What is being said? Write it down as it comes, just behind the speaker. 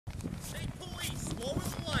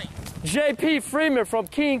JP Freeman from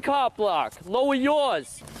Keene Cop Block. Lower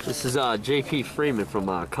yours. This is JP Freeman from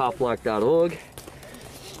copblock.org.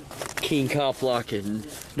 Keene Cop Block in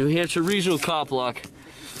New Hampshire Regional Cop Block.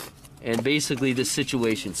 And basically this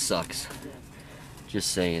situation sucks. Just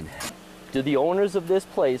saying. Do the owners of this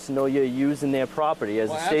place know you're using their property as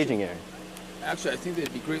a staging area? Actually, I think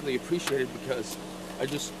they'd be greatly appreciated because I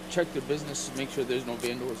just checked their business to make sure there's no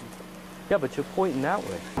vandalism. Yeah, but you're pointing that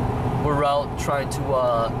way. We're out trying to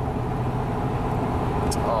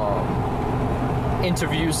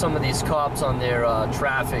interview some of these cops on their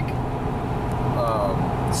traffic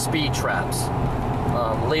speed traps.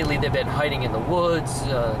 Lately, they've been hiding in the woods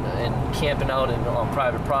and camping out on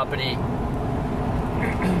private property.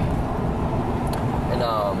 And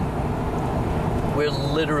we're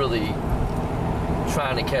literally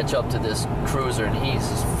trying to catch up to this cruiser, and he's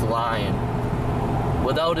just flying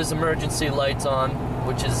without his emergency lights on,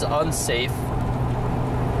 which is unsafe.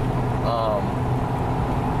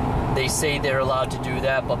 They say they're allowed to do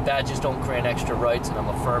that, but badges don't grant extra rights, and I'm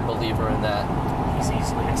a firm believer in that. He's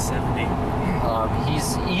easily at 70.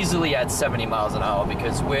 He's easily at 70 miles an hour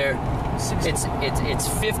because it's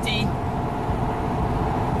 50,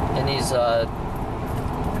 and he's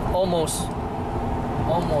almost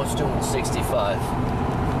doing 65.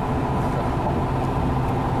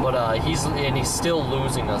 But he's still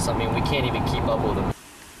losing us. I mean, we can't even keep up with him.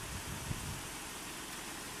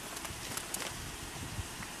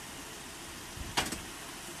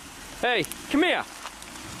 Hey, come here.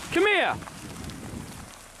 Come here.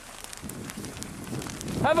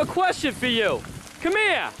 I have a question for you. Come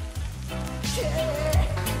here.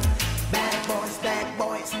 Bad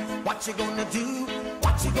boys, what you gonna do?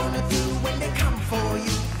 What you gonna do when they come for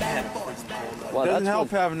you? Bad boys, bad boys. Wow, doesn't help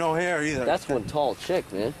having no hair either. That's one tall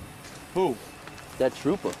chick, man. Who? That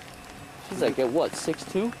trooper. She's like, at what,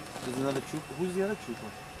 6'2"? There's another trooper. Who's the other trooper?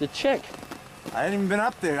 The chick. I hadn't even been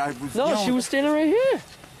up there. No, she was standing right here.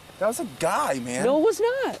 That was a guy, man. No, it was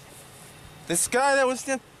not. This guy that was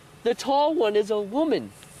standing. The tall one is a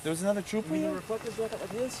woman. There was another trooper. You mean the reflectors like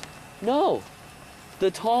his? No.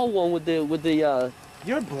 The tall one with the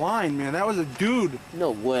You're blind, man. That was a dude.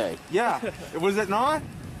 No way. Yeah. Was it not?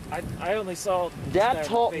 I only saw That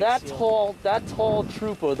tall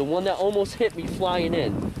trooper, the one that almost hit me flying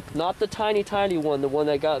in. Not the tiny one, the one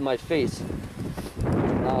that got in my face.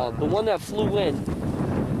 The one that flew in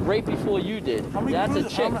right before you did. That's a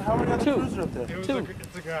chick. How many other cruisers up there? Two.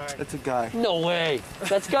 It's a guy. It's a guy. No way.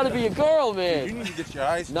 That's got to be a girl, man. You need to get your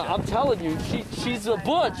eyes No, checked. I'm telling you, she's a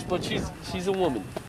butch, but she's a woman.